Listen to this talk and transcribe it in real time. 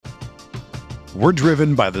We're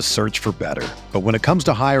driven by the search for better. But when it comes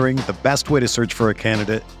to hiring, the best way to search for a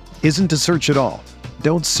candidate isn't to search at all.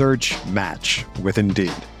 Don't search, match with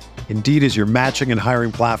Indeed. Indeed is your matching and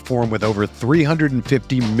hiring platform with over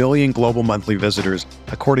 350 million global monthly visitors,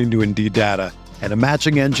 according to Indeed data, and a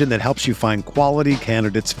matching engine that helps you find quality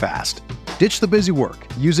candidates fast. Ditch the busy work.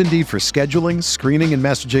 Use Indeed for scheduling, screening, and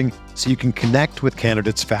messaging so you can connect with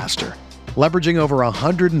candidates faster. Leveraging over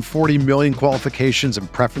 140 million qualifications and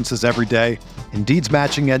preferences every day, Indeed's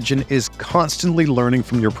matching engine is constantly learning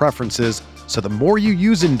from your preferences, so the more you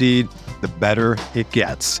use Indeed, the better it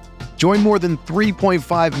gets. Join more than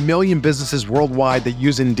 3.5 million businesses worldwide that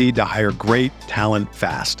use Indeed to hire great talent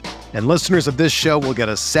fast. And listeners of this show will get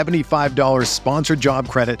a $75 sponsored job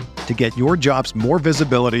credit to get your jobs more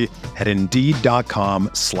visibility at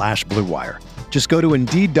Indeed.com/Blue Wire. Just go to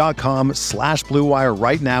Indeed.com/Blue Wire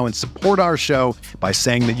right now and support our show by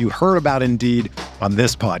saying that you heard about Indeed on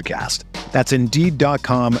this podcast. That's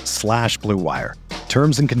Indeed.com/Blue Wire.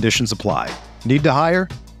 Terms and conditions apply. Need to hire?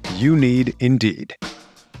 You need Indeed.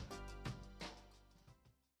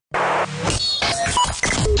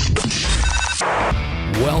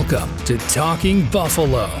 Welcome to Talking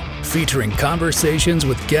Buffalo, featuring conversations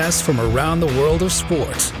with guests from around the world of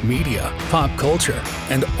sports, media, pop culture,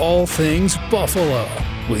 and all things Buffalo,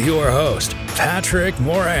 with your host, Patrick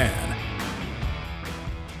Moran.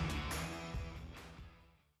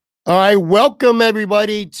 All right, welcome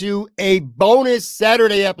everybody to a bonus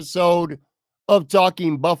Saturday episode of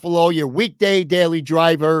Talking Buffalo, your weekday daily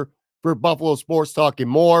driver for Buffalo sports talk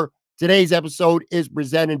and more. Today's episode is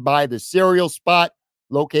presented by the Cereal Spot,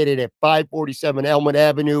 located at 547 Elmwood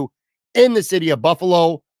Avenue in the city of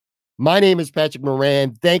Buffalo. My name is Patrick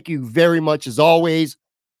Moran. Thank you very much, as always,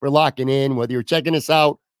 for locking in, whether you're checking us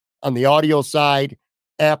out on the audio side,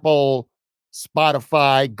 Apple,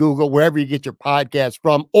 Spotify, Google, wherever you get your podcast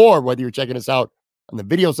from, or whether you're checking us out on the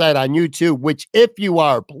video side on YouTube, which if you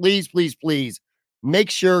are, please, please, please make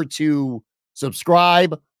sure to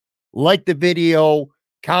subscribe, like the video,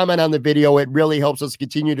 comment on the video. It really helps us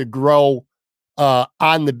continue to grow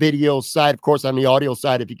on the video side. Of course, on the audio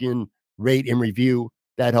side, if you can rate and review,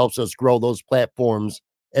 that helps us grow those platforms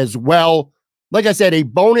as well. Like I said, a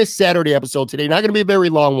bonus Saturday episode today, not going to be a very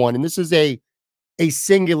long one. And this is a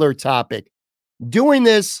singular topic. Doing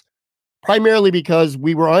this primarily because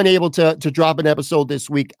we were unable to drop an episode this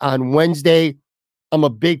week on Wednesday. I'm a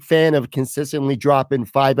big fan of consistently dropping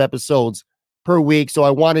 5 episodes per week, so I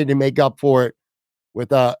wanted to make up for it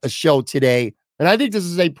with a show today. And I think this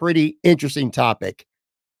is a pretty interesting topic.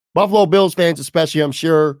 Buffalo Bills fans, especially, I'm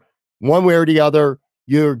sure, one way or the other,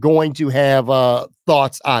 you're going to have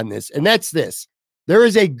thoughts on this. And that's this. There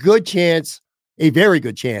is a good chance, a very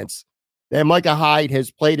good chance, that Micah Hyde has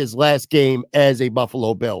played his last game as a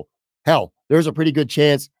Buffalo Bill. Hell, there's a pretty good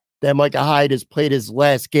chance that Micah Hyde has played his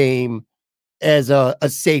last game as a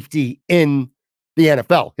safety in the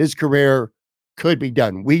NFL. His career could be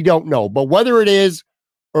done. We don't know. But whether it is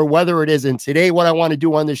or whether it isn't, today what I want to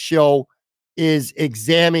do on this show is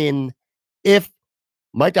examine if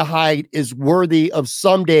Micah Hyde is worthy of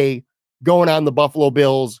someday going on the Buffalo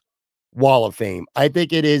Bills Wall of Fame. I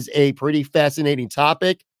think it is a pretty fascinating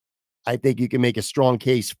topic. I think you can make a strong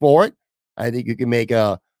case for it. I think you can make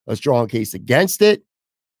a strong case against it.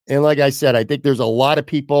 And like I said, I think there's a lot of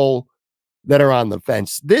people that are on the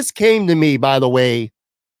fence. This came to me, by the way,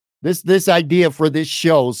 this idea for this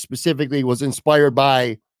show specifically was inspired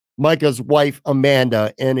by Micah's wife,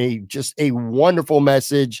 Amanda, and just a wonderful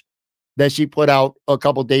message that she put out a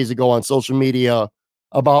couple days ago on social media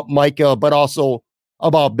about Micah, but also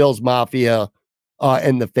about Bills Mafia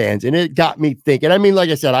and the fans. And it got me thinking. I mean,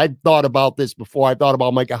 like I said, I thought about this before. I thought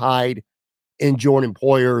about Micah Hyde and Jordan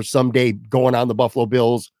Poyer someday going on the Buffalo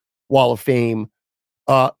Bills Wall of Fame,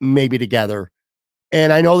 maybe together.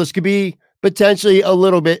 And I know this could be potentially a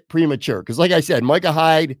little bit premature because, like I said, Micah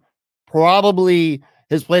Hyde probably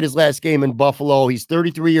has played his last game in Buffalo. He's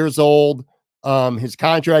 33 years old. His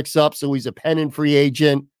contract's up, so he's a pennant free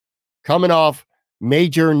agent. Coming off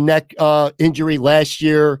major neck injury last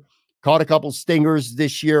year, caught a couple stingers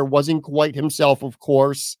this year. Wasn't quite himself, of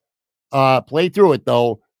course. Played through it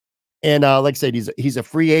though, and like I said, he's a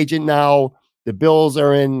free agent now. The Bills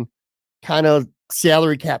are in kind of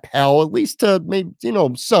salary cap hell, at least to maybe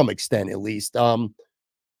some extent, at least.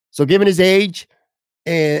 So given his age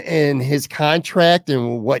and his contract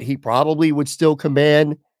and what he probably would still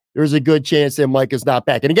command, there's a good chance that Mike is not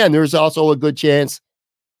back. And again, there's also a good chance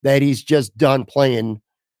that he's just done playing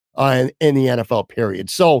in the NFL, period.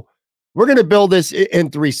 So we're going to build this in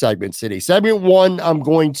 3 segments today. Segment 1, I'm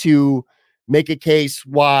going to make a case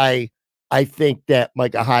why I think that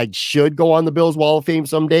Micah Hyde should go on the Bills Wall of Fame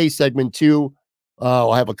someday. Segment 2,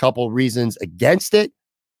 I'll have a couple of reasons against it.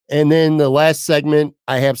 And then the last segment,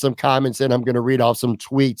 I have some comments and I'm going to read off some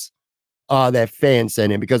tweets that fans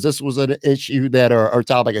sent in because this was an issue that, or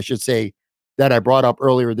topic, I should say, that I brought up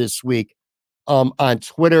earlier this week on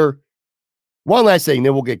Twitter. One last thing,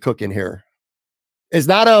 then we'll get cooking here. It's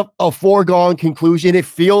not a foregone conclusion. It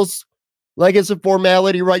feels like it's a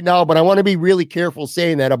formality right now, but I want to be really careful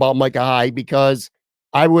saying that about Micah Hyde because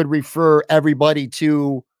I would refer everybody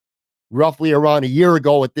to roughly around a year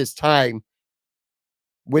ago at this time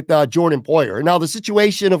with Jordan Poyer. Now, the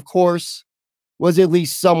situation, of course, was at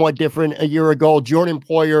least somewhat different a year ago. Jordan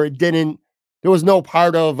Poyer there was no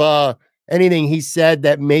part of anything he said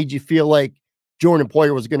that made you feel like Jordan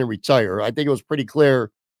Poyer was going to retire. I think it was pretty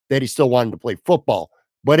clear that he still wanted to play football.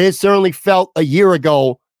 But it certainly felt a year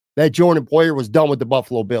ago that Jordan Poyer was done with the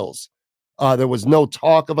Buffalo Bills. There was no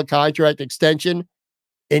talk of a contract extension.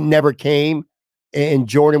 It never came. And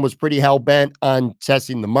Jordan was pretty hell-bent on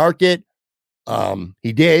testing the market.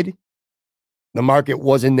 He did. The market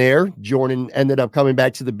wasn't there. Jordan ended up coming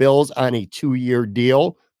back to the Bills on a 2-year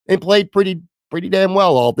deal and played pretty damn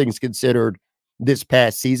well, all things considered, this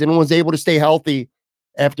past season, and was able to stay healthy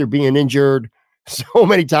after being injured so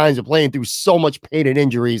many times and playing through so much pain and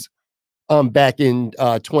injuries back in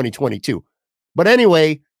 2022. But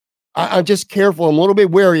anyway, I'm just careful. I'm a little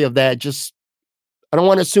bit wary of that. I don't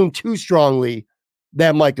want to assume too strongly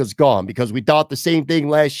that Micah's gone because we thought the same thing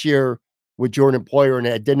last year with Jordan Poyer, and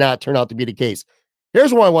it did not turn out to be the case.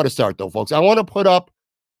 Here's where I want to start, though, folks. I'll put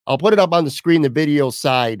it up on the screen, the video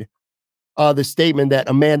side, the statement that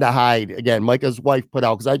Amanda Hyde, again, Micah's wife, put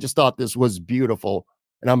out, because I just thought this was beautiful.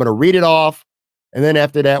 And I'm going to read it off, and then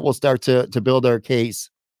after that, we'll start to build our case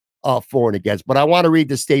for and against. But I want to read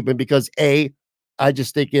this statement because, A, I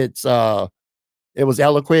just think it was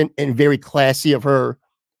eloquent and very classy of her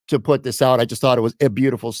to put this out. I just thought it was a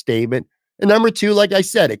beautiful statement. And number two, like I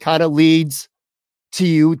said, it kind of leads to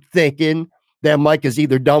you thinking that Mike is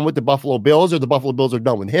either done with the Buffalo Bills or the Buffalo Bills are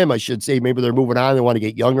done with him. I should say maybe they're moving on. They want to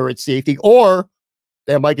get younger at safety, or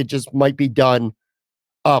that Micah just might be done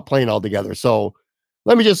playing altogether. So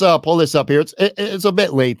let me just pull this up here. It's a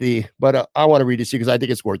bit lengthy, but I want to read this to you because I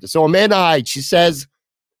think it's worth it. So Amanda Hyde, she says,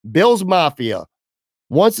 Bills Mafia.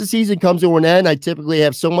 Once the season comes to an end, I typically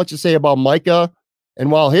have so much to say about Micah. And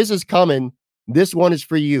while his is coming, this one is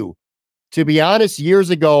for you. To be honest, years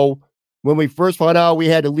ago, when we first found out we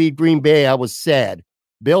had to leave Green Bay, I was sad.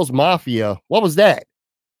 Bills Mafia, what was that?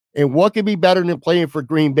 And what could be better than playing for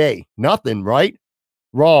Green Bay? Nothing, right?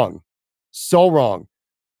 Wrong. So wrong.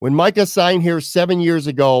 When Micah signed here 7 years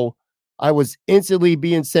ago, I was instantly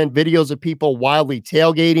being sent videos of people wildly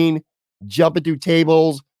tailgating, jumping through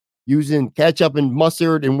tables, using ketchup and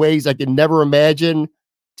mustard in ways I could never imagine,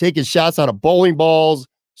 taking shots out of bowling balls,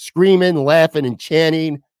 screaming, laughing, and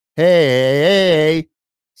chanting. Hey.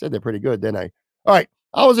 Said they're pretty good, didn't I? All right.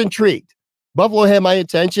 I was intrigued. Buffalo had my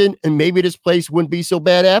attention, and maybe this place wouldn't be so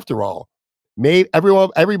bad after all.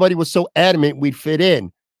 Everybody was so adamant we'd fit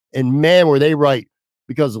in. And man, were they right.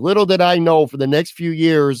 Because little did I know for the next few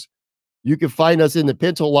years, you could find us in the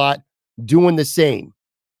Pinto lot doing the same.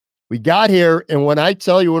 We got here, and when I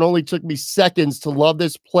tell you it only took me seconds to love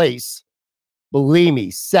this place, believe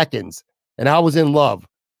me, seconds, and I was in love.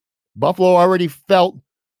 Buffalo already felt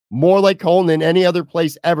more like home than any other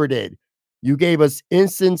place ever did. You gave us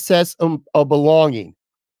instant sense of belonging.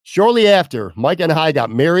 Shortly after, Mike and I got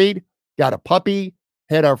married, got a puppy,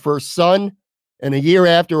 had our first son, and a year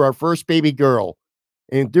after, our first baby girl.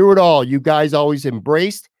 And through it all, you guys always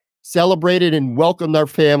embraced, celebrated, and welcomed our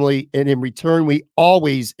family. And in return, we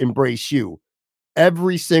always embrace you.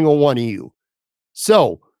 Every single one of you.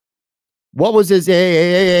 So, what was this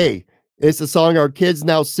AAAA? It's a song our kids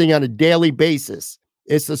now sing on a daily basis.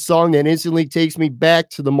 It's a song that instantly takes me back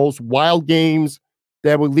to the most wild games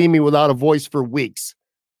that would leave me without a voice for weeks.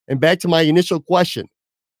 And back to my initial question,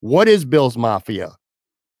 what is Bills Mafia?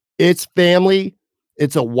 It's family.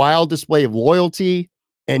 It's a wild display of loyalty,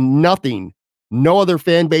 and nothing, no other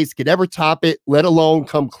fan base could ever top it, let alone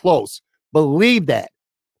come close. Believe that.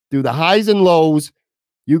 Through the highs and lows,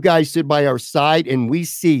 you guys stood by our side, and we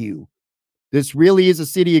see you. This really is a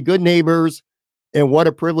city of good neighbors, and what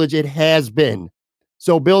a privilege it has been.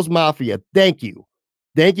 So, Bills Mafia, thank you.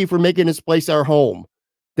 Thank you for making this place our home.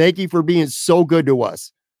 Thank you for being so good to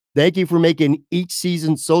us. Thank you for making each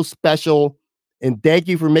season so special, and thank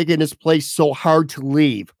you for making this place so hard to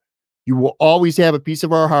leave. You will always have a piece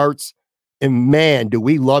of our hearts, and man, do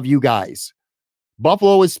we love you guys.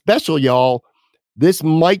 Buffalo is special, y'all. This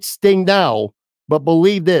might sting now, but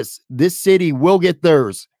believe this city will get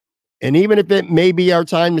theirs. And even if it may be our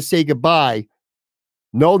time to say goodbye,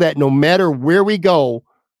 know that no matter where we go,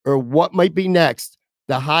 or what might be next,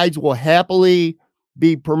 the Hydes will happily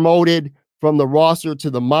be promoted from the roster to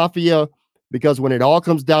the Mafia, because when it all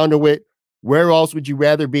comes down to it, where else would you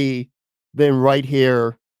rather be than right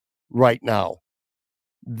here, right now?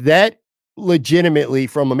 That legitimately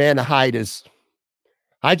from Amanda Hyde is,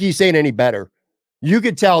 how can you say it any better? You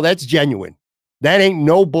could tell that's genuine. That ain't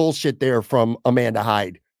no bullshit there from Amanda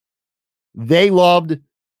Hyde. They loved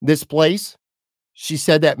this place. She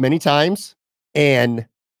said that many times, and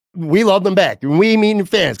we love them back. And we mean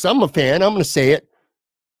fans, 'cause I'm a fan. I'm going to say it.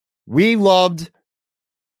 We loved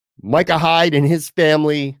Micah Hyde and his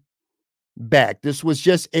family back. This was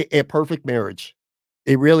just a perfect marriage.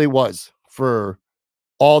 It really was for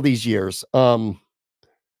all these years.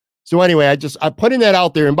 So anyway, I'm putting that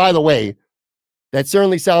out there. And by the way, that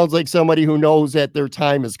certainly sounds like somebody who knows that their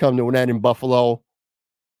time has come to an end in Buffalo.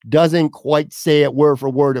 Doesn't quite say it word for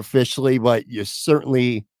word officially, but you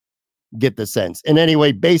certainly get the sense. And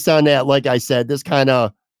anyway, based on that, like I said, this kind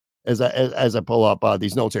of, as I pull up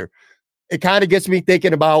these notes here, it kind of gets me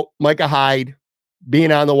thinking about Micah Hyde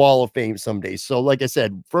being on the Wall of Fame someday. So like I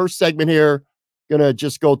said, first segment here, gonna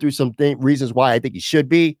just go through some reasons why I think he should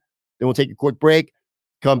be. Then we'll take a quick break,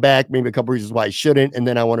 come back, maybe a couple reasons why he shouldn't, and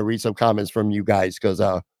then I want to read some comments from you guys, because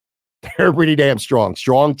they're pretty damn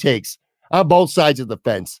strong takes on both sides of the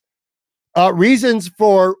fence. Reasons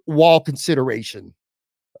for Wall consideration.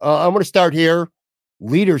 I'm going to start here.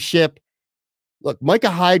 Leadership. Look, Micah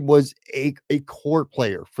Hyde was a core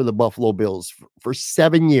player for the Buffalo Bills for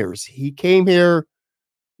 7 years. He came here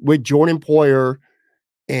with Jordan Poyer,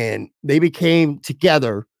 and they became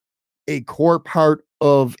together a core part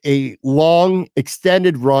of a long,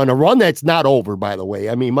 extended run, a run that's not over, by the way.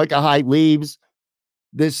 I mean, Micah Hyde leaves.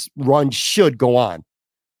 This run should go on.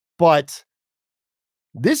 But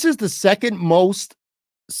this is the second most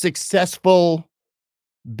successful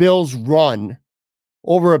Bills run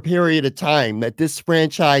over a period of time that this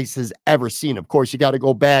franchise has ever seen. Of course, you got to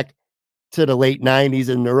go back to the late 90s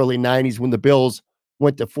and the early 90s when the Bills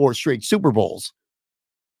went to 4 straight Super Bowls.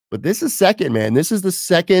 But this is second, man. This is the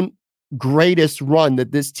second greatest run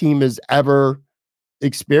that this team has ever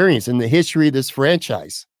experienced in the history of this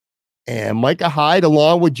franchise. And Micah Hyde,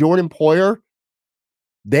 along with Jordan Poyer,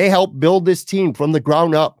 they helped build this team from the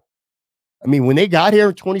ground up. I mean, when they got here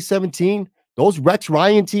in 2017, those Rex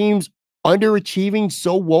Ryan teams underachieving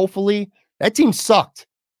so woefully, that team sucked.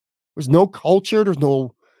 There's no culture. There's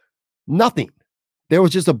nothing. There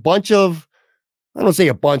was just a bunch of, I don't say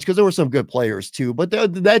a bunch because there were some good players too, but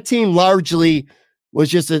that team largely was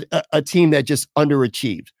just a team that just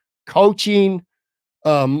underachieved. Coaching,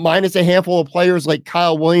 minus a handful of players like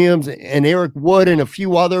Kyle Williams and Eric Wood and a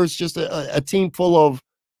few others, just a team full of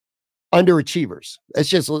underachievers. Let's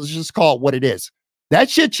just call it what it is. That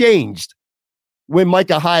shit changed when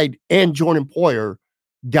Micah Hyde and Jordan Poyer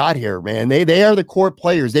got here, man. They are the core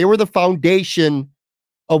players. They were the foundation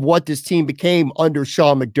of what this team became under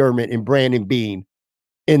Sean McDermott and Brandon Beane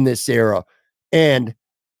in this era. And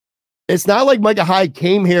it's not like Micah Hyde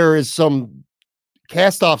came here as some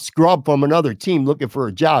cast-off scrub from another team looking for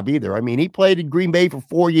a job either. I mean, he played in Green Bay for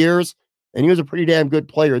 4 years, and he was a pretty damn good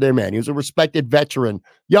player there, man. He was a respected veteran,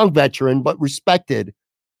 young veteran, but respected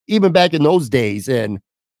even back in those days. And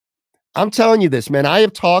I'm telling you this, man, I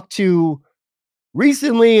have talked to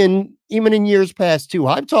recently and even in years past too,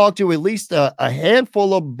 I've talked to at least a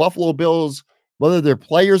handful of Buffalo Bills, whether they're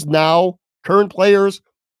players now, current players,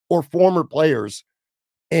 or former players.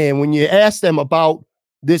 And when you ask them about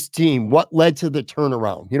this team, what led to the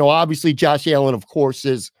turnaround? You know, obviously Josh Allen, of course,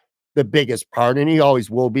 is the biggest part, and he always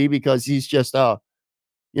will be because he's just,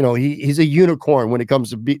 he's a unicorn when it comes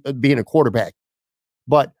to being a quarterback.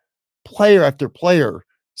 But player after player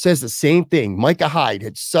says the same thing. Micah Hyde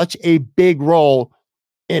had such a big role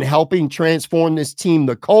in helping transform this team,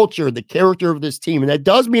 the culture, the character of this team. And that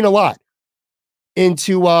does mean a lot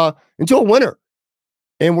into a winner.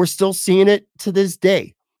 And we're still seeing it to this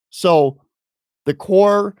day. So the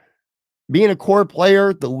core, being a core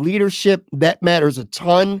player, the leadership, that matters a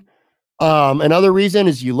ton. Another reason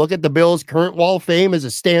is you look at the Bills' current Wall of Fame as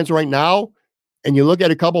it stands right now, and you look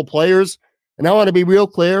at a couple players, and I want to be real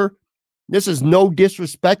clear. This is no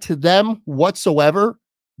disrespect to them whatsoever,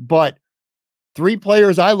 but 3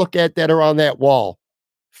 players I look at that are on that wall: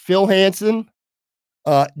 Phil Hansen,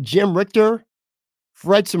 Jim Richter,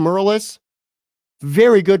 Fred Summerlis.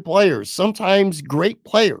 Very good players, sometimes great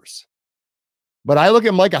players. But I look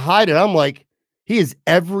at Micah Hyde and I'm like, he is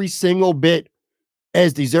every single bit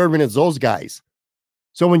as deserving as those guys.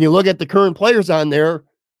 So when you look at the current players on there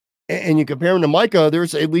and you compare him to Micah,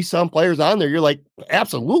 there's at least some players on there. You're like,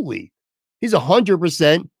 absolutely. He's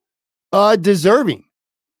 100% deserving.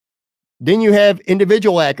 Then you have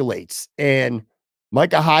individual accolades. And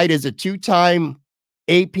Micah Hyde is a two-time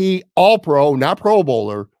AP All-Pro, not Pro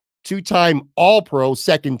Bowler, two-time All-Pro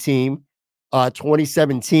second team,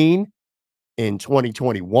 2017 and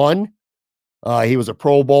 2021. He was a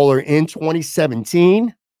Pro Bowler in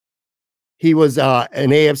 2017. He was an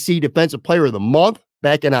AFC Defensive Player of the Month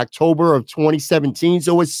back in October of 2017.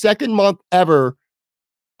 So his second month ever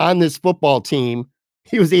on this football team,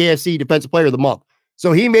 he was the AFC Defensive Player of the Month.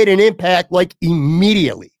 So he made an impact like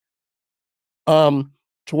immediately.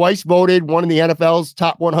 Twice voted one of the NFL's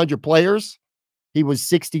top 100 players. He was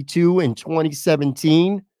 62 in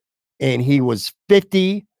 2017, and he was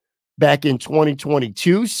 50 back in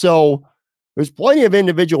 2022. So there's plenty of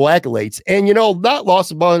individual accolades. And, not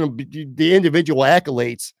lost among the individual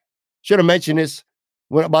accolades. Should have mentioned this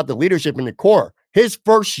about the leadership in the core. His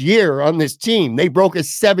first year on this team, they broke a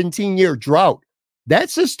 17-year drought.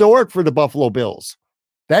 That's historic for the Buffalo Bills.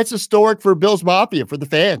 That's historic for Bills Mafia, for the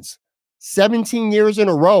fans. 17 years in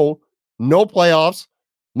a row, no playoffs.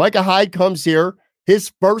 Micah Hyde comes here.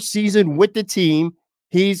 His first season with the team,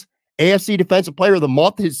 he's AFC Defensive Player of the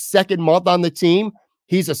Month, his second month on the team.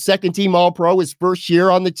 He's a second-team All-Pro, his first year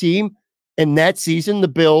on the team. And that season, the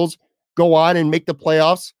Bills go on and make the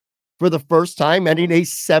playoffs for the first time, ending a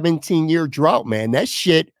 17-year drought, man. That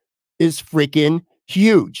shit is freaking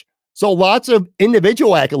huge. So lots of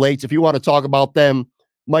individual accolades, if you want to talk about them,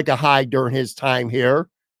 Micah Hyde during his time here.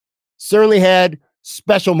 Certainly had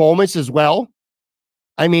special moments as well.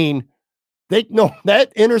 I mean,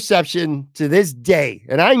 that interception to this day,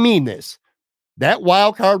 and I mean this, that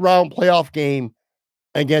wild card round playoff game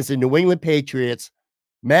against the New England Patriots,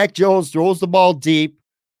 Mac Jones throws the ball deep.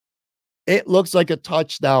 It looks like a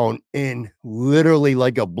touchdown, and literally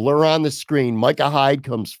like a blur on the screen, Micah Hyde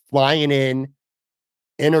comes flying in,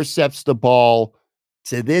 intercepts the ball.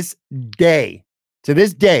 To this day,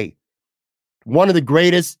 one of the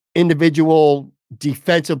greatest individual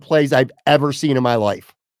defensive plays I've ever seen in my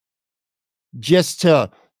life. Just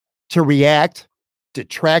to react, to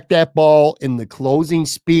track that ball in the closing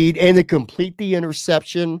speed and to complete the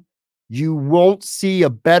interception. You won't see a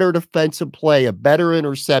better defensive play, a better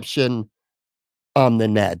interception on the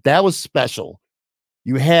net. That was special.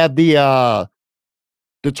 You had the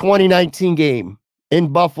 2019 game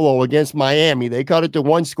in Buffalo against Miami. They cut it to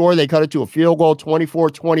one score. They cut it to a field goal,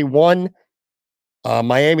 24-21.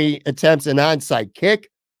 Miami attempts an onside kick.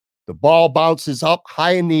 The ball bounces up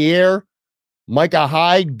high in the air. Micah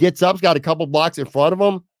Hyde gets up, got a couple blocks in front of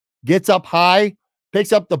him, gets up high,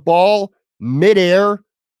 picks up the ball midair,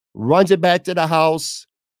 runs it back to the house.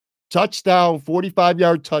 Touchdown,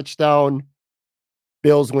 45-yard touchdown.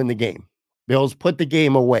 Bills win the game. Bills put the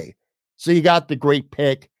game away. So you got the great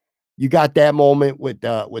pick. You got that moment with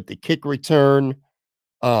the kick return.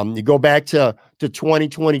 You go back to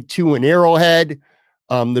 2022 in Arrowhead.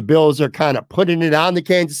 The Bills are kind of putting it on the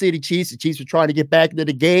Kansas City Chiefs. The Chiefs are trying to get back into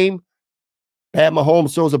the game. Pat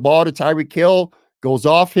Mahomes throws a ball to Tyreek Hill, goes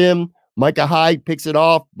off him. Micah Hyde picks it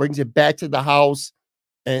off, brings it back to the house,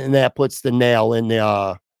 and that puts the nail in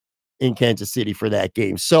Kansas City for that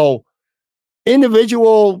game. So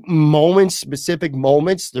individual moments, specific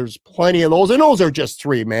moments, there's plenty of those, and those are just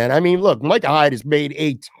three, man. I mean, look, Micah Hyde has made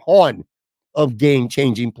a ton of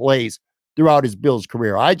game-changing plays throughout his Bills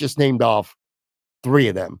career. I just named off three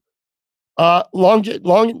of them. His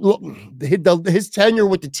tenure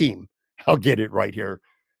with the team. I'll get it right here.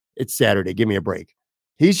 It's Saturday. Give me a break.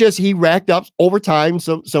 He racked up over time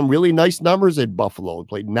some really nice numbers at Buffalo. He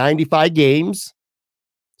played 95 games,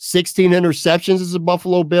 16 interceptions as a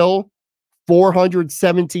Buffalo Bill,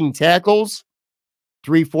 417 tackles,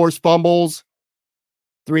 3 forced fumbles,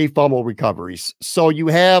 3 fumble recoveries. So you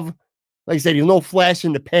have, like I said, he's no flash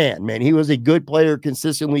in the pan, man. He was a good player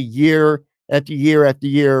consistently year after year after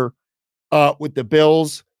year with the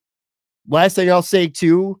Bills. Last thing I'll say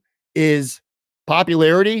too is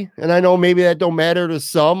popularity. And I know maybe that don't matter to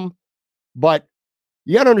some, but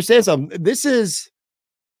you got to understand something. This is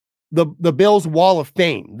the Bills Wall of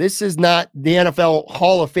Fame. This is not the NFL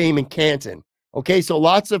Hall of Fame in Canton. Okay. So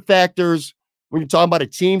lots of factors when you're talking about a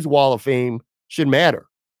team's Wall of Fame should matter.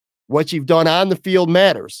 What you've done on the field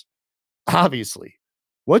matters. Obviously,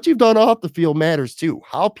 what you've done off the field matters too.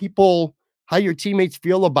 How your teammates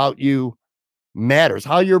feel about you matters.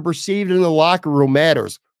 How you're perceived in the locker room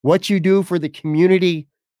matters. What you do for the community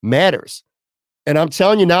matters. And I'm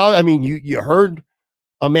telling you now, I mean, you heard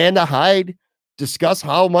Amanda Hyde discuss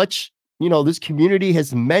how much, this community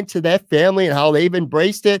has meant to that family and how they've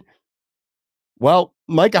embraced it. Well,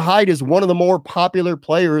 Micah Hyde is one of the more popular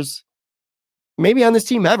players maybe on this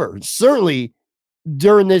team ever. Certainly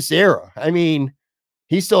during this era. I mean,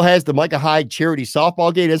 he still has the Micah Hyde charity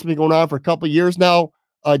softball game that's been going on for a couple of years now,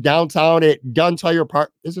 downtown at Dunn Tire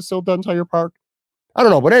Park. Is it still Dunn Tire Park? I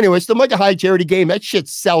don't know. But anyway, it's the Micah Hyde charity game. That shit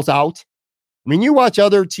sells out. I mean, you watch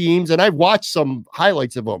other teams, and I've watched some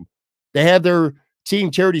highlights of them. They have their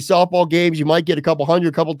team charity softball games. You might get a couple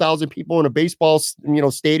hundred, couple thousand people in a baseball,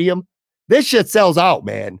 stadium. This shit sells out,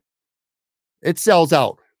 man. It sells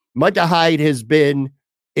out. Micah Hyde has been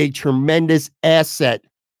a tremendous asset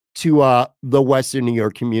to the Western New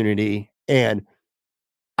York community. And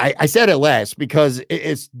I said it last because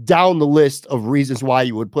it's down the list of reasons why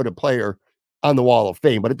you would put a player on the Wall of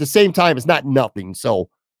Fame. But at the same time, it's not nothing. So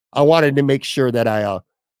I wanted to make sure that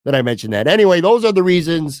I mentioned that. Anyway, those are the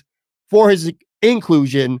reasons for his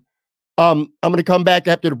inclusion. I'm going to come back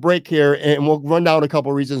after the break here, and we'll run down a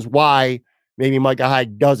couple of reasons why maybe Micah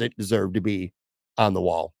Hyde doesn't deserve to be on the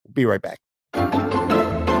wall. Be right back.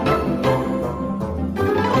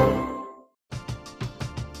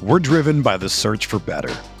 We're driven by the search for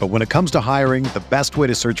better. But when it comes to hiring, the best way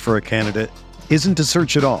to search for a candidate isn't to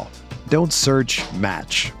search at all. Don't search,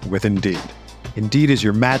 match with Indeed. Indeed is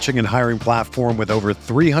your matching and hiring platform with over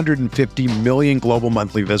 350 million global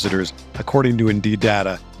monthly visitors, according to Indeed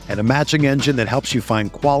data, and a matching engine that helps you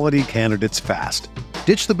find quality candidates fast.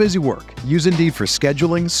 Ditch the busy work. Use Indeed for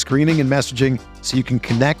scheduling, screening, and messaging so you can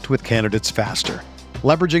connect with candidates faster.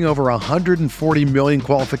 Leveraging over 140 million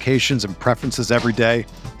qualifications and preferences every day,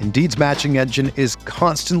 Indeed's matching engine is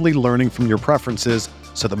constantly learning from your preferences,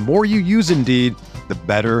 so the more you use Indeed, the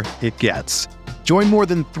better it gets. Join more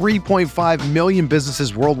than 3.5 million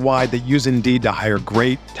businesses worldwide that use Indeed to hire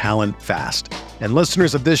great talent fast. And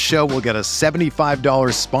listeners of this show will get a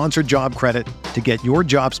 $75 sponsored job credit to get your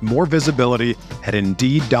jobs more visibility at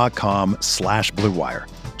Indeed.com/Blue Wire.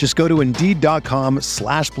 Just go to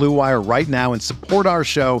Indeed.com/Blue Wire right now and support our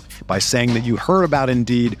show by saying that you heard about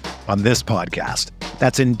Indeed on this podcast.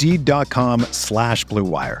 That's Indeed.com/Blue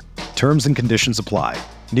Wire. Terms and conditions apply.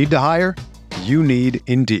 Need to hire? You need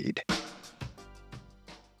Indeed.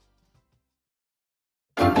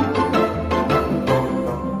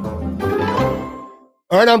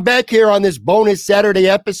 All right, I'm back here on this bonus Saturday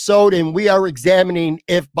episode, and we are examining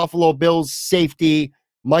if Buffalo Bills safety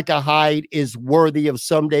Micah Hyde is worthy of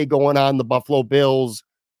someday going on the Buffalo Bills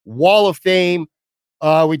Wall of Fame.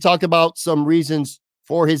 We talked about some reasons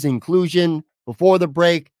for his inclusion before the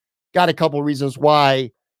break. Got a couple reasons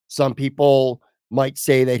why some people might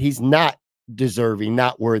say that he's not deserving,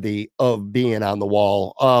 not worthy of being on the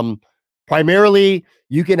wall. Primarily,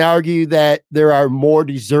 you can argue that there are more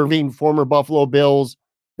deserving former Buffalo Bills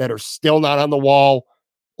that are still not on the wall,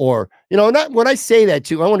 or, not when I say that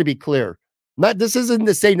too, I want to be clear. This isn't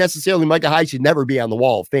to say necessarily Micah Hyde should never be on the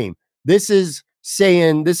Wall of Fame. This is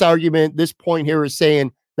saying, this argument, this point here is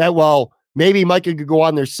saying that, well, maybe Micah could go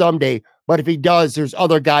on there someday, but if he does, there's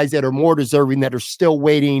other guys that are more deserving that are still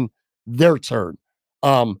waiting their turn.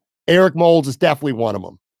 Eric Moulds is definitely one of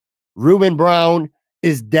them. Reuben Brown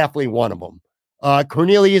is definitely one of them.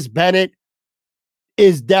 Cornelius Bennett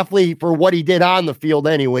is definitely, for what he did on the field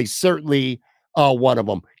anyway, certainly one of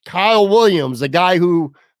them. Kyle Williams, a guy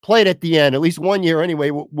who played at the end, at least 1 year anyway,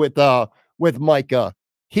 with Micah.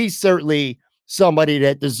 He's certainly somebody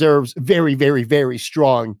that deserves very, very, very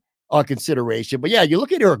strong consideration. But yeah, you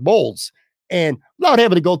look at Eric Moulds, and without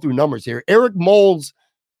having to go through numbers here, Eric Moulds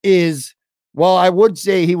is, well, I would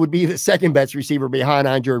say he would be the second best receiver behind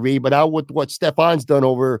Andre Reed, but now with what Stefan's done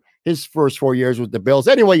over his first 4 years with the Bills,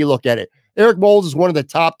 anyway you look at it, Eric Moulds is one of the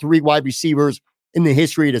top 3 wide receivers in the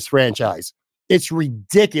history of this franchise. It's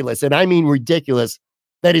ridiculous, and I mean ridiculous,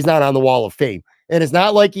 that he's not on the Wall of Fame. And it's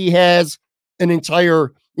not like he has an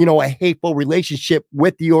entire, a hateful relationship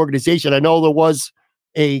with the organization. I know there was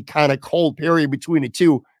a kind of cold period between the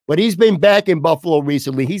two, but he's been back in Buffalo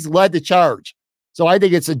recently. He's led the charge. So I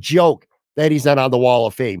think it's a joke that he's not on the Wall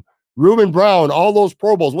of Fame. Reuben Brown, all those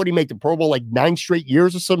Pro Bowls, what do you make the Pro Bowl like 9 straight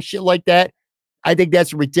years or some shit like that? I think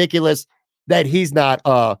that's ridiculous that he's not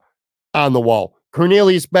on the wall.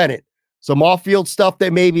 Cornelius Bennett, some off-field stuff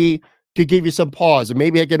that maybe could give you some pause, and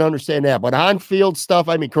maybe I can understand that. But on-field stuff,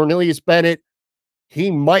 I mean, Cornelius Bennett,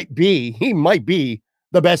 he might be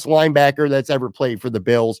the best linebacker that's ever played for the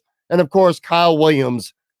Bills. And of course, Kyle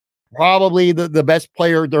Williams, probably the best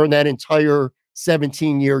player during that entire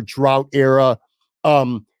 17-year drought era.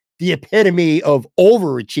 The epitome of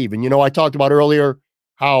overachieving. I talked about earlier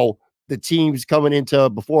how the teams coming into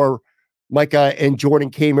before Micah and Jordan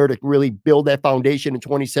came here to really build that foundation in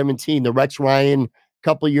 2017, the Rex Ryan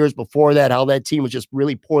couple of years before that, how that team was just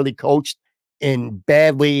really poorly coached and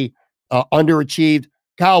badly underachieved.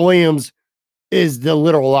 Kyle Williams is the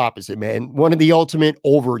literal opposite, man. One of the ultimate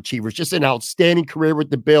overachievers, just an outstanding career with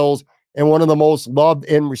the Bills. and one of the most loved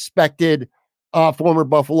and respected former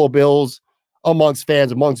Buffalo Bills amongst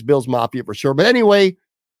fans, amongst Bills Mafia for sure. But anyway,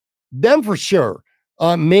 them for sure.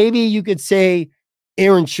 Maybe you could say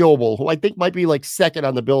Aaron Schobel, who I think might be like second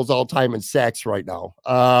on the Bills all time in sacks right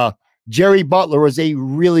now. Jerry Butler was a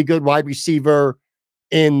really good wide receiver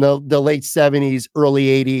in the late 70s, early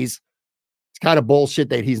 80s. It's kind of bullshit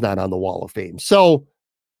that he's not on the Wall of Fame. So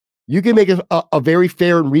you can make a very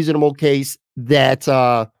fair and reasonable case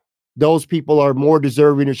that those people are more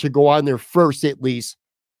deserving and should go on there first, at least,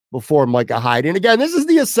 before Micah Hyde. And again, this is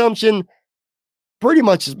the assumption. Pretty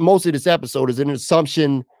much most of this episode is an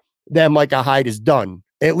assumption that Micah Hyde is done,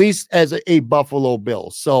 at least as a Buffalo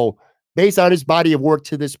Bill. So based on his body of work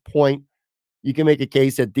to this point, you can make a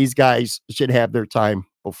case that these guys should have their time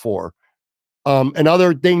before.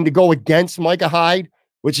 Another thing to go against Micah Hyde,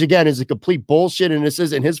 which again is a complete bullshit, and this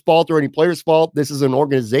isn't his fault or any player's fault. This is an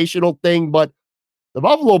organizational thing, but the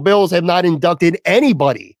Buffalo Bills have not inducted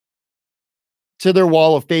anybody to their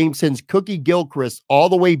Wall of Fame since Cookie Gilchrist all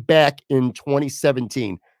the way back in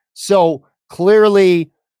 2017. So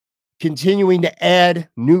clearly continuing to add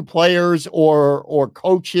new players or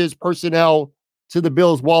coaches, personnel to the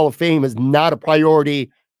Bills Wall of Fame is not a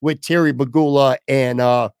priority with Terry Bagula and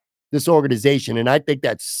this organization. And I think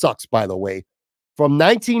that sucks, by the way. From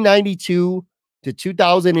 1992 to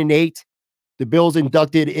 2008, the Bills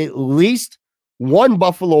inducted at least one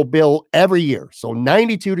Buffalo Bill every year. So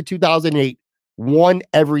 92 to 2008, one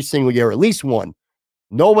every single year, at least one.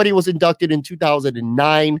 Nobody was inducted in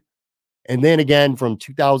 2009. And then again, from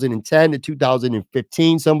 2010 to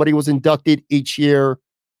 2015, somebody was inducted each year.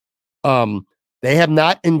 They have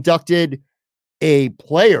not inducted a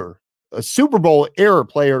player, a Super Bowl era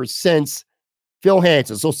player, since Phil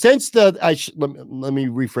Hansen. So since let me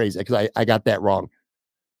rephrase it because I got that wrong.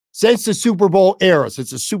 Since the Super Bowl era, since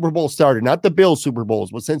the Super Bowl started, not the Bills Super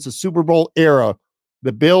Bowls, but since the Super Bowl era,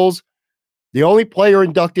 the Bills, the only player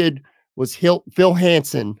inducted was Phil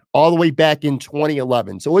Hansen all the way back in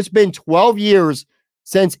 2011. So it's been 12 years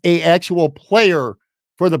since a actual player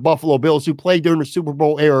for the Buffalo Bills who played during the Super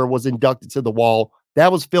Bowl era was inducted to the wall.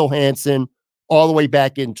 That was Phil Hansen all the way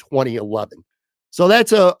back in 2011. So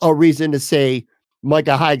that's a reason to say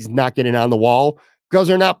Micah Hyde's not getting on the wall because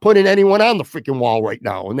they're not putting anyone on the freaking wall right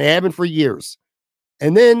now, and they haven't for years.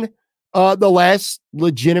 And then the last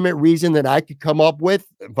legitimate reason that I could come up with,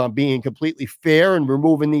 if I'm being completely fair and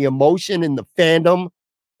removing the emotion and the fandom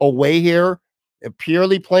away here, and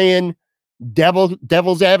purely playing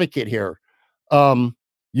devil's advocate here,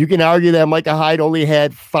 you can argue that Micah Hyde only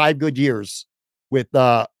had 5 good years with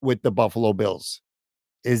the Buffalo Bills.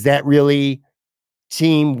 Is that really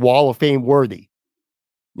team Wall of Fame worthy?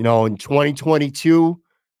 You know, in 2022,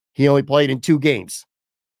 he only played in 2 games.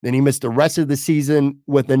 Then he missed the rest of the season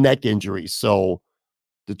with a neck injury. So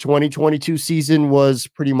the 2022 season was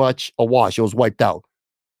pretty much a wash. It was wiped out.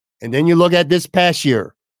 And then you look at this past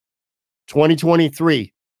year,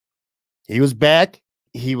 2023. He was back.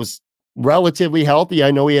 He was relatively healthy.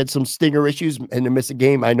 I know he had some stinger issues and to miss a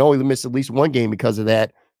game. I know he missed at least 1 game because of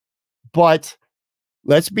that. But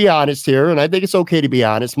let's be honest here, and I think it's okay to be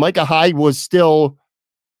honest. Micah Hyde was still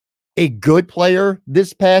a good player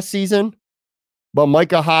this past season, but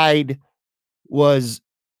Micah Hyde was,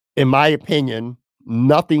 in my opinion,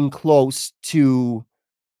 nothing close to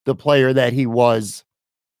the player that he was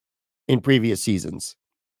in previous seasons.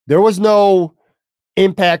 There was no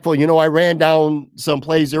impactful, I ran down some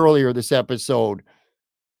plays earlier this episode,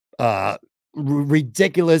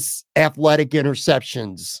 ridiculous athletic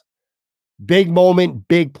interceptions, big moment,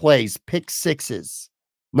 big plays, pick sixes.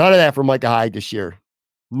 None of that for Micah Hyde this year.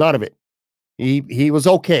 None of it. He was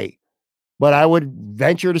okay. But I would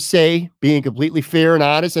venture to say, being completely fair and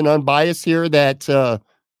honest and unbiased here, that to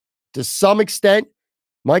some extent,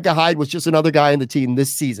 Micah Hyde was just another guy in the team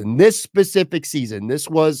this season, this specific season.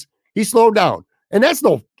 He slowed down. And that's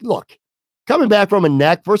look, coming back from a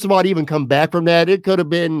neck, first of all, to even come back from that, it could have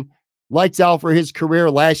been lights out for his career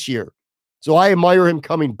last year. So I admire him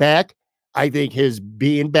coming back. I think his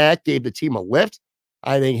being back gave the team a lift.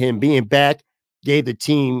 I think him being back gave the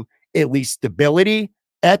team at least stability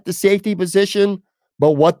at the safety position.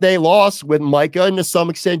 But what they lost with Micah and to some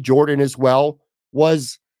extent Jordan as well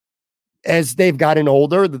was, as they've gotten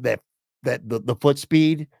older, that the foot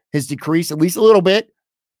speed has decreased at least a little bit.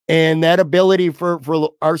 And that ability for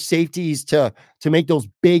our safeties to make those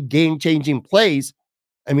big game-changing plays,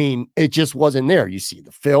 I mean, it just wasn't there. You see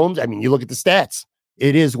the films. I mean, you look at the stats.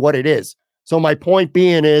 It is what it is. So my point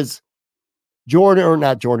being is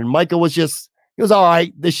Micah was he was all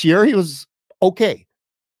right this year. He was okay.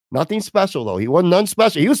 Nothing special, though. He wasn't none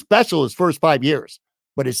special. He was special his first 5 years.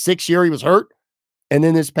 But his 6th year, he was hurt. And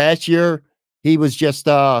then this past year, he was just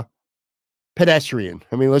pedestrian.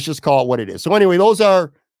 I mean, let's just call it what it is. So anyway, those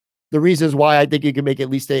are the reasons why I think you can make at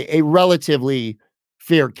least a relatively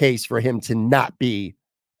fair case for him to not be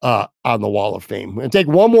on the Wall of Fame. I'm going to take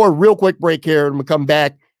one more real quick break here and we'll come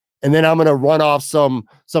back. And then I'm going to run off some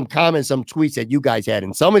comments, some tweets that you guys had.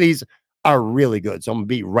 And some of these are really good. So I'm going to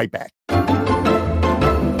be right back.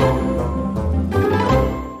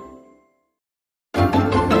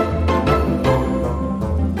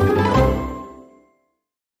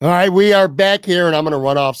 All right, we are back here, and I'm going to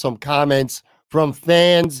run off some comments from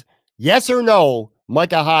fans. Yes or no,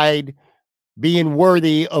 Micah Hyde being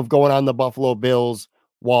worthy of going on the Buffalo Bills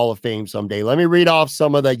Wall of Fame someday. Let me read off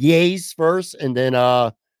some of the yays first, and then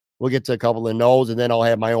we'll get to a couple of no's, and then I'll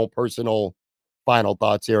have my own personal final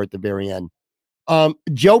thoughts here at the very end.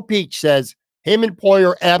 Joe Peach says, him and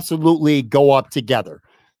Poyer absolutely go up together.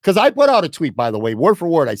 Because I put out a tweet, by the way, word for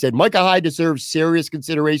word. I said, Micah Hyde deserves serious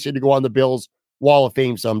consideration to go on the Bills Wall of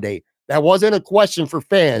Fame someday. That wasn't a question for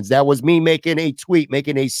fans. That was me making a tweet,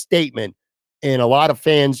 making a statement. And a lot of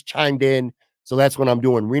fans chimed in. So that's what I'm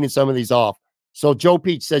doing, reading some of these off. So Joe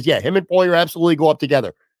Peach says, yeah, him and Poyer absolutely go up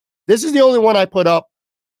together. This is the only one I put up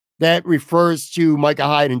that refers to Micah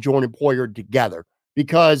Hyde and Jordan Poyer together,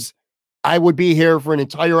 because I would be here for an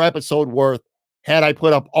entire episode worth had I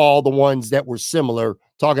put up all the ones that were similar,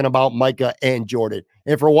 talking about Micah and Jordan.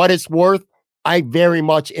 And for what it's worth, I very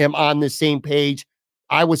much am on the same page.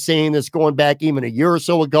 I was saying this going back even a year or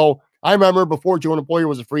so ago. I remember before Jordan Poyer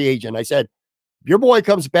was a free agent, I said, if your boy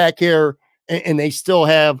comes back here and they still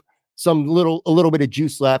have a little bit of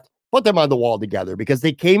juice left, put them on the wall together, because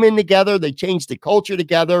they came in together. They changed the culture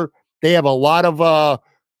together. They have a lot of,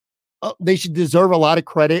 they should deserve a lot of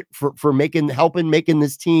credit for helping making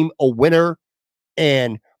this team a winner,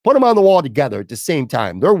 and put them on the wall together at the same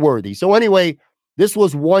time. They're worthy. So anyway, this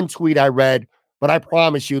was one tweet I read, but I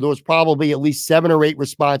promise you there was probably at least 7 or 8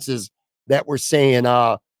 responses that were saying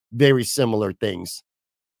very similar things.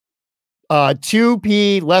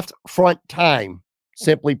 2P left front time,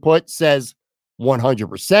 simply put, says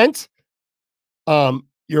 100%.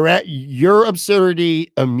 Your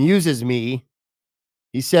absurdity amuses me.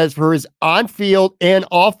 He says, for his on-field and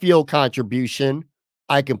off-field contribution,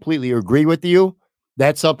 I completely agree with you.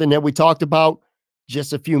 That's something that we talked about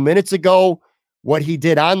just a few minutes ago. What he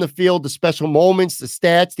did on the field, the special moments, the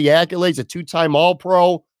stats, the accolades, a 2-time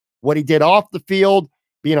All-Pro, what he did off the field,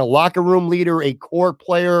 being a locker room leader, a core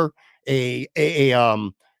player, a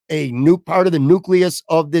new part of the nucleus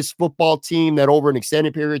of this football team that over an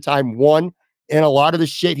extended period of time won, and a lot of the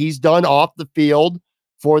shit he's done off the field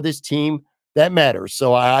for this team, that matters.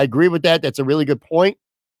 So I agree with that. That's a really good point.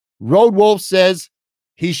 Road Wolf says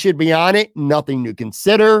he should be on it. Nothing to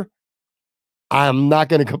consider. I'm not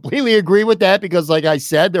going to completely agree with that, because like I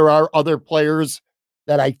said, there are other players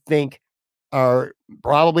that I think are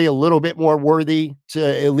probably a little bit more worthy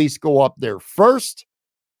to at least go up there first.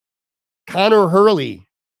 Connor Hurley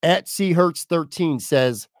at CHurts13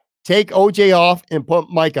 says, take OJ off and put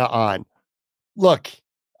Micah on. Look,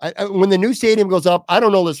 when the new stadium goes up, I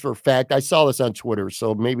don't know this for a fact. I saw this on Twitter,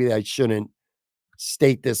 so maybe I shouldn't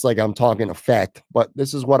state this like I'm talking a fact, but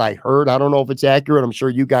this is what I heard. I don't know if it's accurate. I'm sure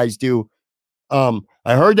you guys do. I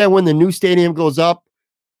heard that when the new stadium goes up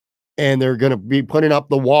and they're going to be putting up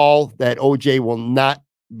the wall, that OJ will not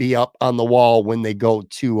be up on the wall when they go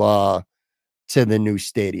to the new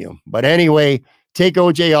stadium. But anyway, take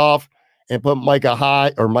OJ off and put Micah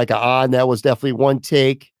on. That was definitely one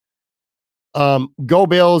take. Go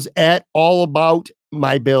Bills at All About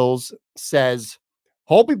My Bills says,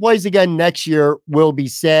 hope he plays again next year. Will be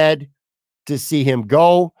sad to see him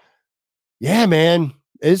go. Yeah, man.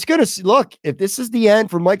 It's going to look, if this is the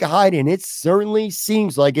end for Micah Hyde, and it certainly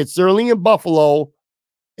seems like it's certainly in Buffalo,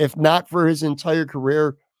 if not for his entire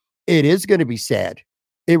career, it is going to be sad.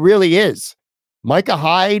 It really is. Micah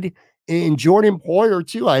Hyde and Jordan Poyer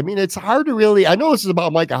too. I mean, it's hard to really, I know this is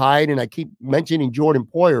about Micah Hyde and I keep mentioning Jordan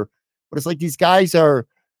Poyer, but it's like these guys are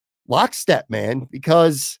lockstep, man,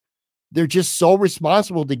 because they're just so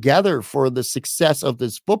responsible together for the success of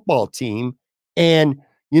this football team. And,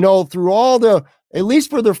 through all at least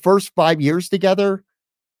for their first 5 years together,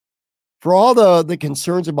 for all the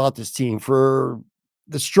concerns about this team, for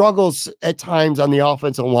the struggles at times on the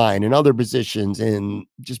offensive line and other positions, and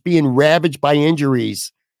just being ravaged by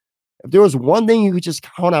injuries. If there was one thing you could just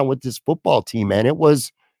count on with this football team, man, it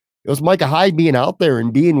was Micah Hyde being out there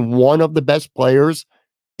and being one of the best players.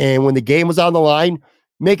 And when the game was on the line,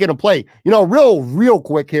 making a play. Real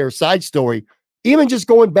quick here, side story. Even just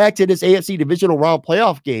going back to this AFC divisional round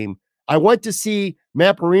playoff game, I went to see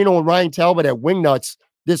Matt Perino and Ryan Talbot at Wingnuts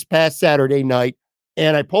this past Saturday night.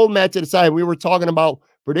 And I pulled Matt to the side. We were talking about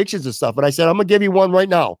predictions and stuff. And I said, I'm going to give you one right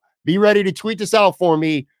now. Be ready to tweet this out for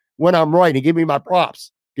me when I'm right and give me my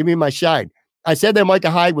props. Give me my shine. I said that Micah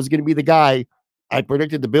Hyde was going to be the guy. I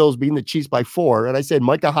predicted the Bills beating the Chiefs by 4. And I said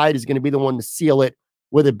Micah Hyde is going to be the one to seal it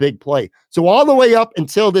with a big play. So all the way up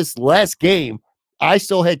until this last game, I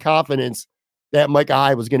still had confidence that Micah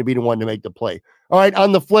Hyde was going to be the one to make the play. All right,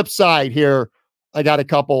 on the flip side here, I got a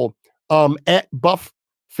couple. At Buff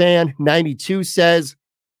Fan 92 says,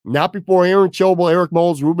 not before Aaron Chobel, Eric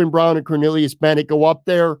Moles, Ruben Brown, and Cornelius Bennett go up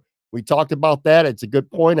there. We talked about that. It's a good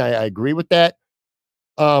point. I agree with that.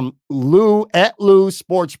 Lou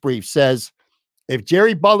Sports Brief says, if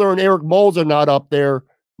Jerry Butler and Eric Moles are not up there,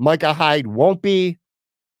 Micah Hyde won't be.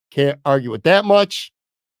 Can't argue with that much.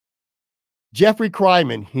 Jeffrey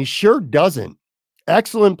Kryman, he sure doesn't.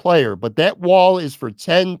 Excellent player, but that wall is for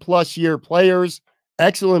 10-plus year players.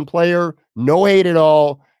 Excellent player, no hate at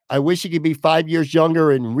all. I wish he could be 5 years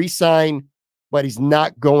younger and re-sign, but he's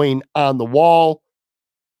not going on the wall.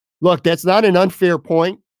 Look, that's not an unfair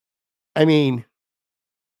point. I mean,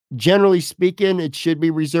 generally speaking, it should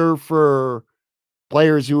be reserved for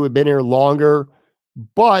players who have been here longer.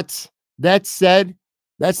 But that said,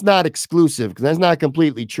 that's not exclusive because that's not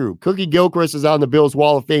completely true. Cookie Gilchrist is on the Bills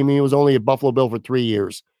Wall of Fame. He was only a Buffalo Bill for 3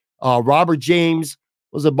 years. Robert James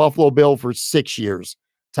was a Buffalo Bill for 6 years.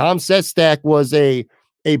 Tom Sestak was a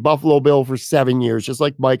Buffalo Bill for 7 years, just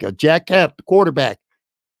like Micah. Jack Kemp, the quarterback,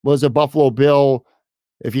 was a Buffalo Bill.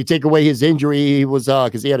 If you take away his injury, he was,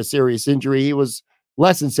 because he had a serious injury, he was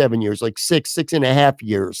less than 7 years, like 6.5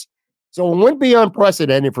 years. So it wouldn't be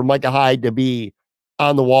unprecedented for Micah Hyde to be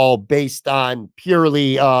on the wall based on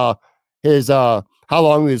purely his how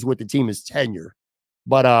long he was with the team, his tenure.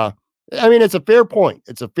 But I mean, it's a fair point.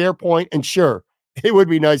 It's a fair point. And sure, it would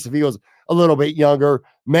be nice if he was a little bit younger.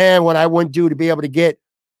 Man, what I wouldn't do to be able to get,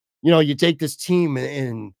 you take this team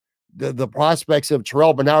and the prospects of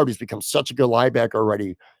Terrell Bernard, who's become such a good linebacker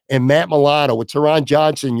already, and Matt Milano with Teron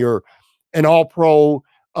Johnson, you're an all-pro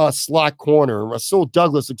slot corner. Rasul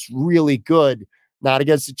Douglas looks really good, not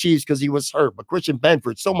against the Chiefs because he was hurt, but Christian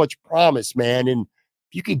Benford, so much promise, man. And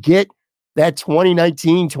if you could get that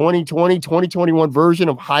 2019, 2020, 2021 version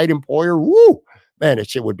of Hyde and Poyer, woo, man, that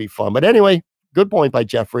shit would be fun. But anyway, good point by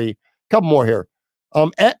Jeffrey. Couple more here.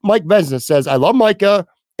 At Mike Vesna says, I love Micah,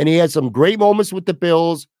 and he had some great moments with the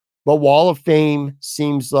Bills, but Wall of Fame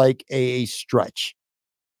seems like a stretch.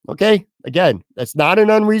 Okay, again, that's not an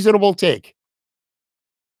unreasonable take.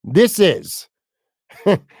 This is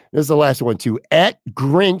the last one too. At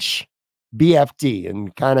Grinch BFD,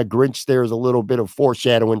 and kind of Grinch there is a little bit of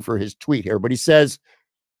foreshadowing for his tweet here, but he says,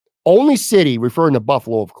 only city, referring to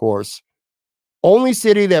Buffalo, of course, only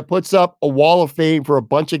city that puts up a wall of fame for a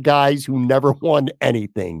bunch of guys who never won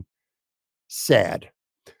anything. Sad.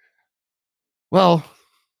 Well,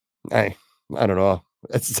 I don't know.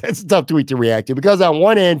 It's a tough tweet to react to because on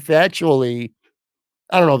one end, factually,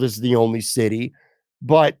 I don't know if this is the only city,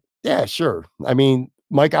 but yeah, sure. I mean,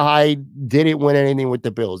 Micah Hyde didn't win anything with the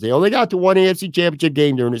Bills. They only got to one AFC Championship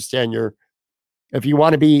game during his tenure. If you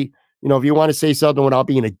want to be, if you want to say something without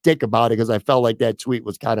being a dick about it, because I felt like that tweet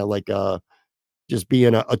was kind of like just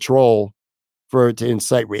being a troll to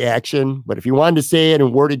incite reaction. But if you wanted to say it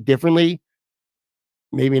and word it differently,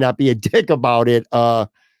 maybe not be a dick about it,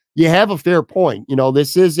 you have a fair point.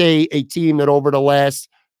 This is a team that over the last,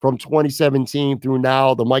 from 2017 through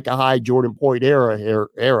now, the Micah Hyde, Jordan Poyer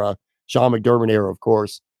era, Sean McDermott era, of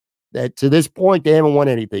course, that to this point, they haven't won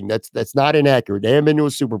anything. That's not inaccurate. They haven't been to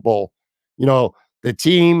a Super Bowl. The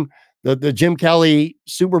team, the Jim Kelly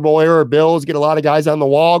Super Bowl era Bills get a lot of guys on the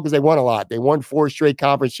wall because they won a lot. They won 4 straight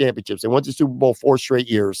conference championships. They went to Super Bowl 4 straight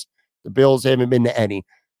years. The Bills haven't been to any.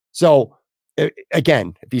 So,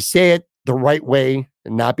 again, if you say it the right way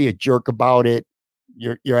and not be a jerk about it,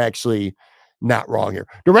 you're actually not wrong here.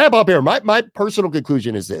 To wrap up here, my personal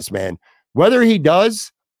conclusion is this, man. Whether he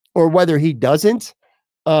does or whether he doesn't,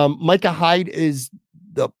 Micah Hyde is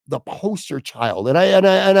the poster child. And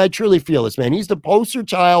I truly feel this, man. He's the poster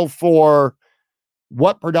child for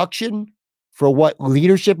what production, for what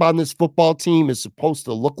leadership on this football team is supposed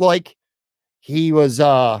to look like. He was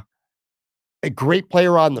a great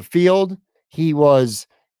player on the field. He was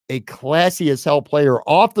a classy as hell player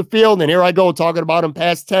off the field. And here I go talking about him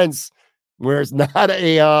past tense, where it's not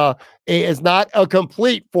a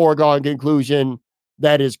complete foregone conclusion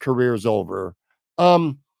that his career's over.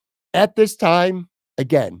 At this time,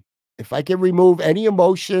 again, if I could remove any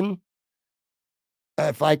emotion,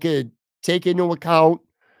 if I could take into account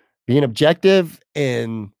being objective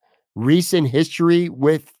and recent history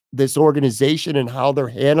with this organization and how they're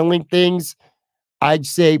handling things, I'd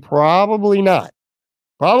say probably not.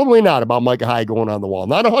 Probably not about Micah Hyde going on the wall.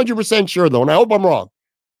 Not 100% sure, though, and I hope I'm wrong,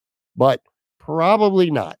 but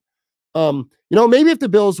probably not. Maybe if the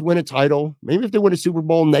Bills win a title, maybe if they win a Super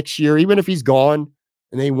Bowl next year, even if he's gone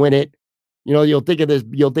and they win it, you'll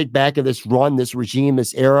think back of this run, this regime,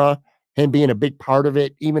 this era, him being a big part of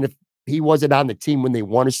it, even if he wasn't on the team when they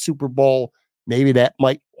won a Super Bowl, maybe that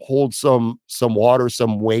might hold some water,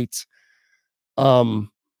 some weight.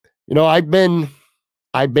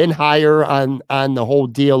 I've been higher on the whole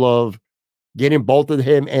deal of getting both of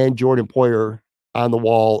him and Jordan Poyer on the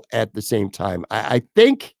wall at the same time. I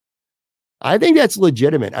think that's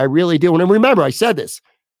legitimate. I really do. And remember, I said this.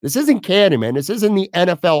 This isn't Candyman. This isn't the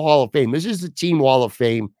NFL Hall of Fame. This is the Team Hall of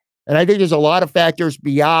Fame. And I think there's a lot of factors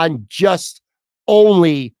beyond just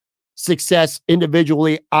only success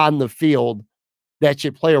individually on the field that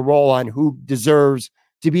should play a role on who deserves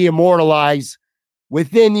to be immortalized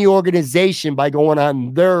within the organization by going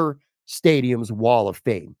on their stadium's Wall of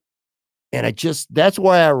Fame. And that's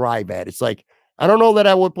where I arrive at. It's like, I don't know that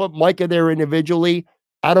I would put Micah there individually.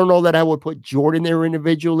 I don't know that I would put Jordan there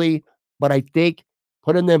individually, but I think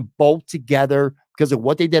putting them both together because of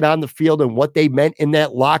what they did on the field and what they meant in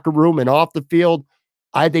that locker room and off the field,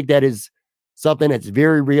 I think that is something that's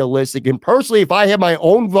very realistic. And personally, if I had my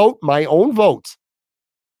own vote,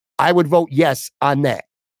 I would vote yes on that.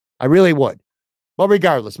 I really would. But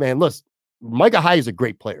regardless, man, listen, Micah Hyde is a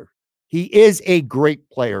great player. He is a great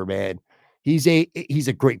player, man. He's a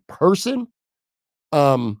great person.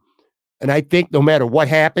 And I think no matter what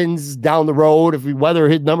happens down the road, whether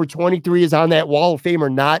his number 23 is on that Wall of Fame or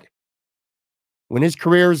not, when his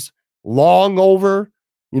career's long over,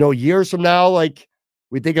 years from now, like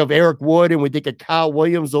we think of Eric Wood and we think of Kyle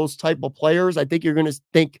Williams, those type of players, I think you're going to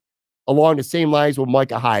think along the same lines with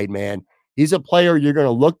Micah Hyde, man. He's a player you're going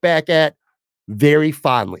to look back at very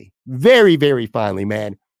fondly. Very, very fondly,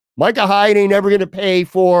 man. Micah Hyde ain't ever going to pay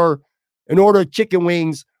for an order of chicken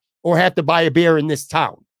wings or have to buy a beer in this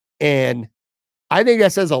town. And I think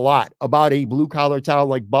that says a lot about a blue-collar town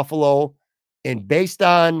like Buffalo. And based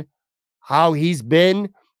on how he's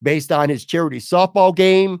been, based on his charity softball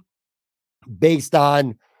game, based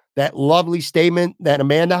on that lovely statement that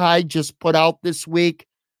Amanda Hyde just put out this week,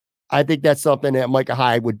 I think that's something that Micah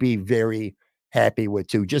Hyde would be very happy with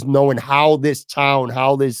too. Just knowing how this town,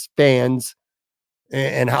 how this fans,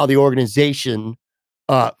 and how the organization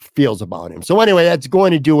feels about him. So anyway, that's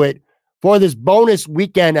going to do it for this bonus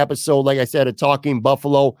weekend episode, like I said, of Talking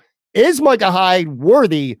Buffalo. Is Micah Hyde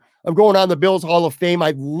worthy of going on the Bills Hall of Fame?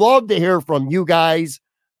 I'd love to hear from you guys.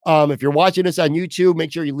 If you're watching this on YouTube,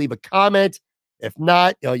 make sure you leave a comment. If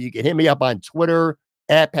not, you can hit me up on Twitter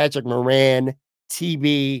at Patrick Moran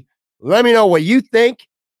TV. Let me know what you think.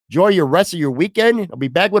 Enjoy your rest of your weekend. I'll be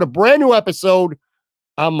back with a brand new episode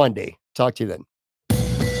on Monday. Talk to you then.